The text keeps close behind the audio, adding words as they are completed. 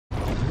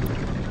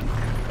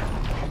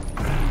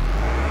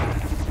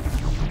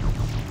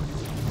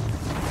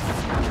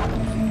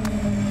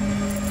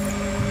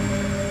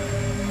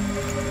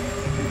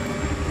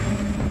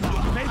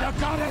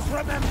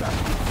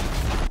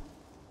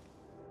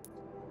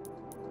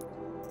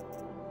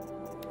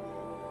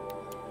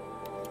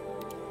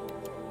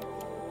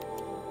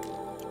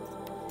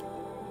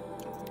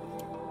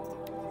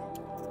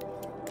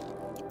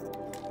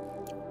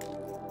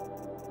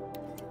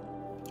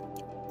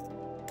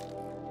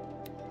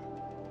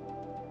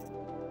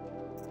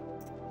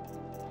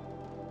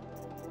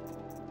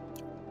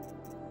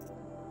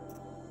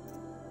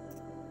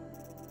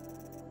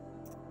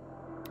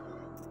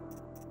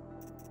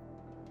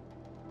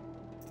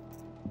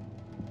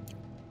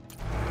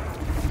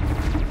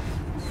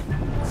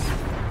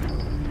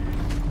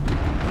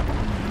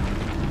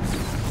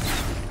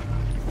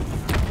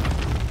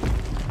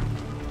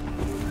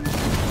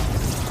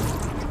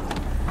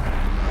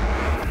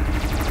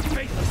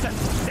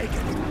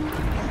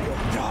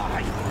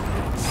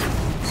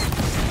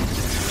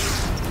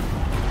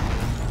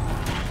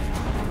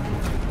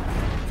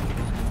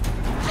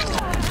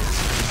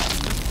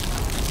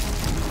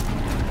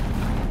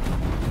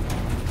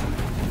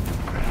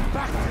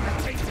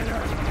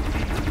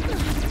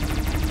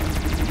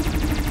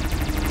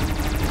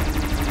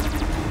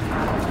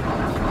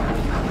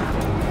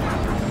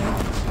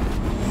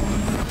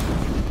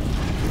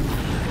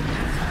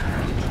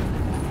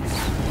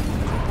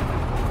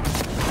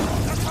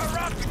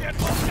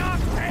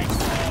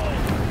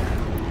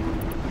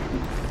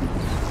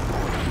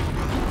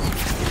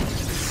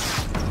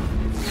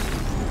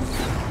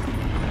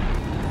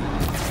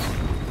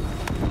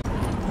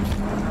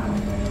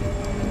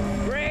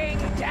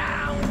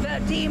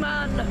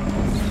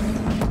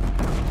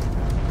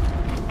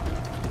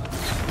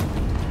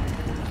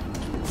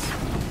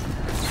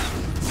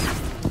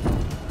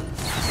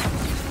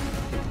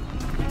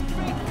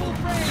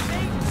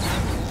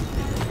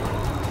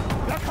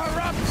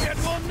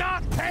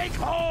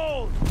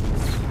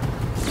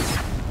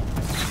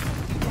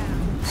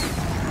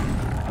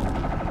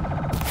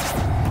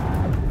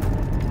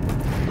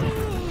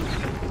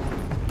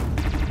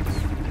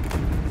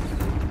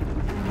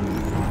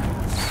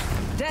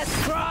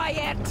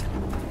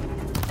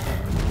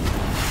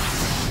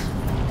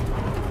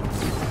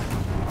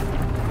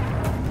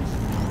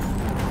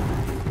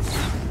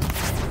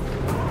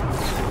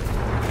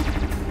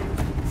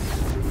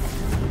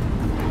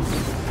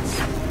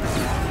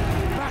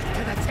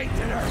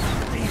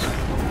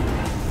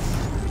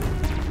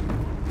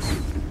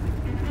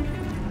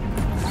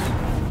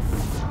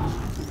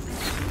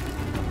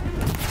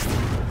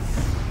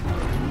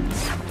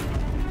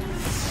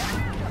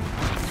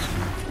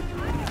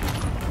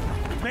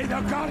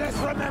goddess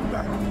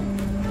remember!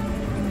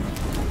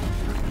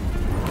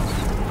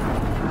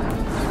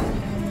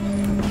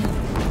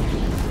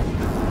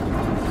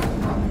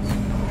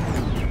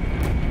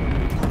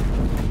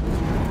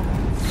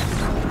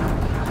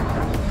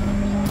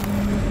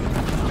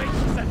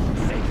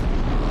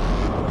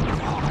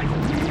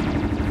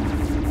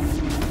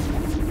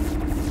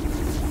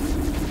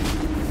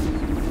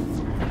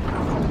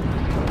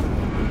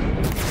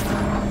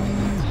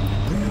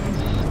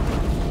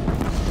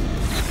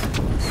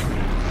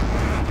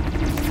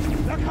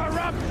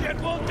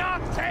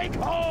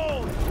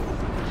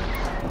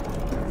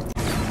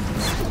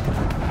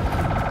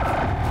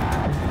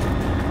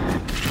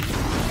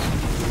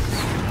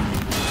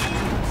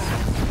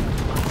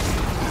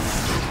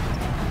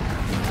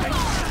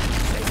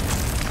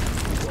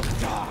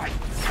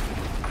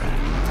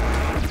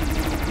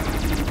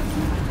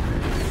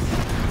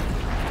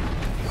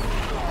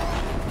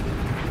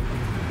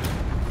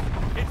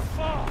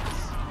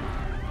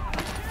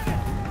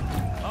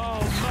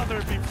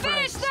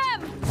 Finish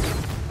them!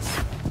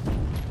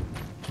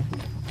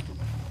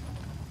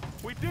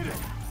 We did it!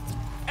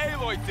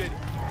 Aloy did it!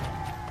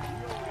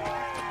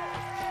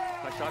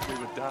 I thought we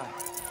would die.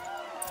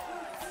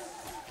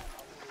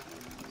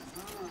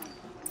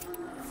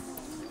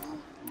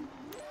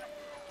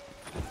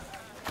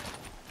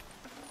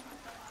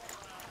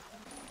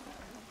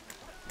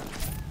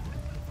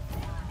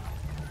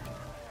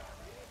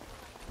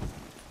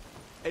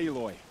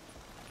 Aloy,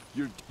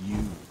 you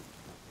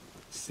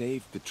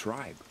saved the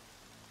tribe.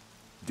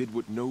 Did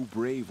what no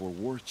brave or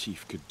war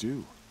chief could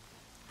do.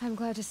 I'm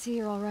glad to see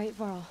you're all right,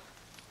 Varl.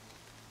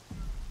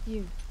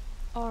 You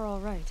are all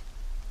right.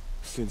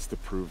 Since the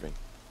proving.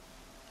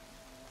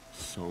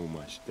 So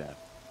much death.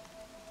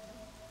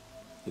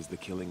 Is the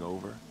killing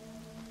over?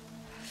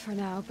 For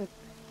now, but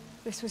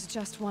this was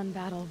just one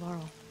battle,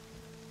 Varl.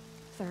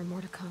 There are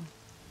more to come.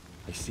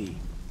 I see.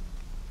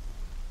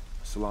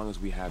 So long as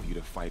we have you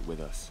to fight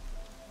with us,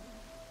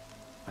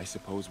 I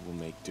suppose we'll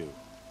make do.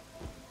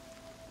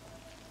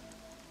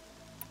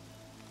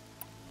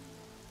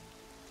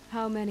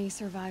 How many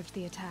survived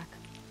the attack?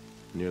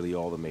 Nearly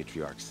all the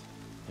matriarchs,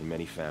 and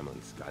many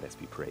families, goddess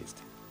be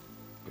praised.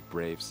 But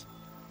braves,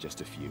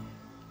 just a few,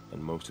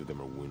 and most of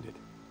them are wounded.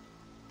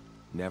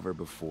 Never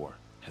before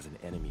has an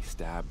enemy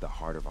stabbed the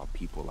heart of our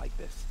people like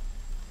this.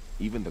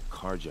 Even the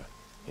Karja,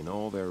 in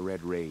all their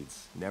red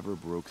raids, never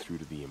broke through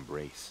to the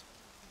embrace.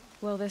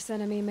 Well, this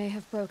enemy may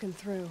have broken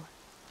through,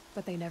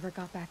 but they never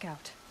got back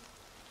out.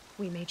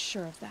 We made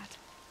sure of that.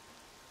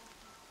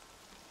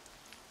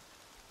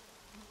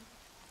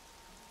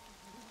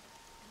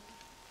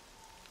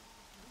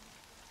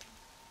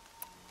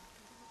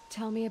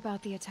 Tell me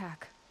about the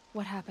attack.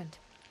 What happened?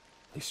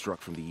 They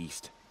struck from the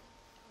east.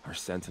 Our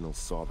sentinels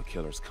saw the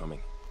killers coming.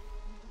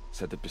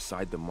 Said that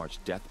beside them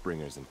marched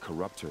Deathbringers and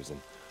Corruptors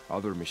and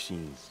other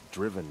machines,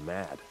 driven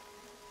mad.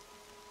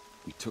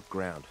 We took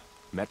ground,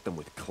 met them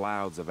with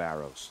clouds of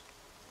arrows.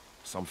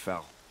 Some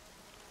fell,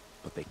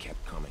 but they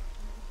kept coming.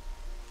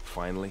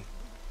 Finally,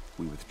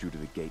 we withdrew to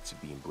the gates of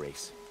the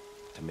Embrace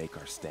to make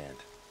our stand.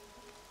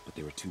 But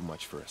they were too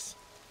much for us.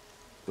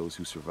 Those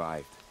who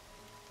survived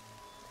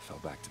fell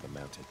back to the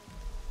mountain.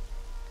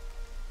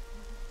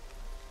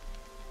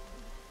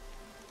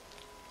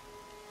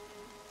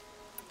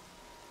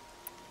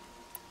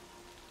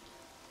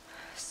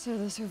 So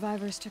the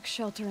survivors took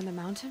shelter in the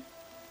mountain?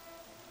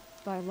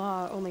 By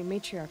law, only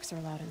matriarchs are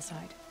allowed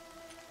inside.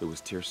 It was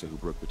Tirsa who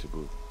broke the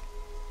taboo,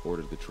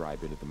 ordered the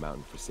tribe into the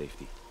mountain for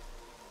safety.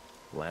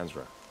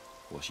 Lansra,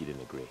 well, she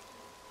didn't agree.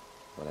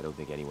 But I don't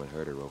think anyone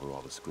heard her over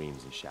all the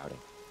screams and shouting.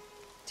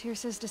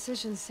 Tirsa's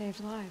decisions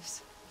saved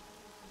lives.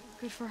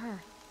 Good for her.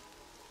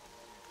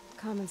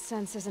 Common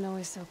sense isn't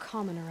always so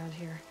common around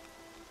here.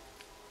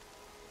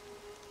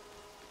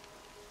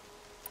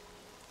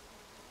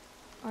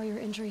 Are your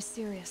injuries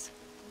serious?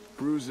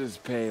 Bruises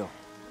pale.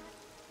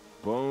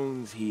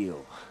 Bones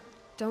heal.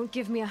 Don't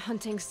give me a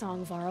hunting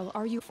song, Varl.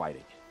 Are you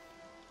fighting?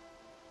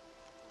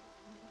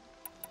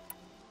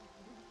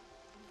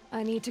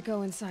 I need to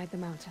go inside the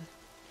mountain.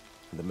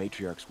 The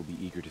matriarchs will be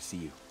eager to see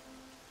you.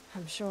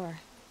 I'm sure.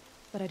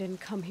 But I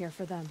didn't come here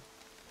for them.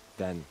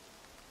 Then,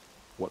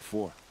 what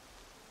for?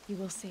 You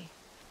will see.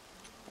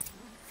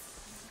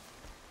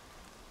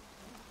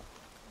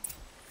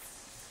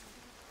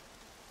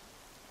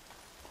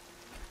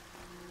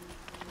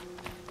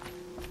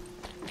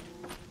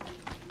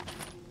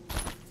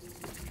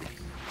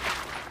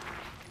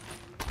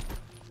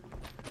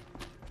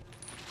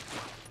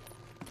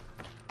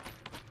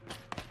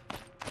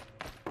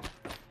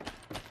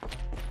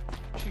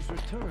 She's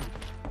returned.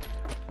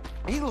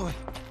 Aloy!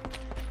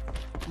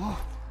 Oh,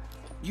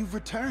 you've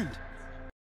returned.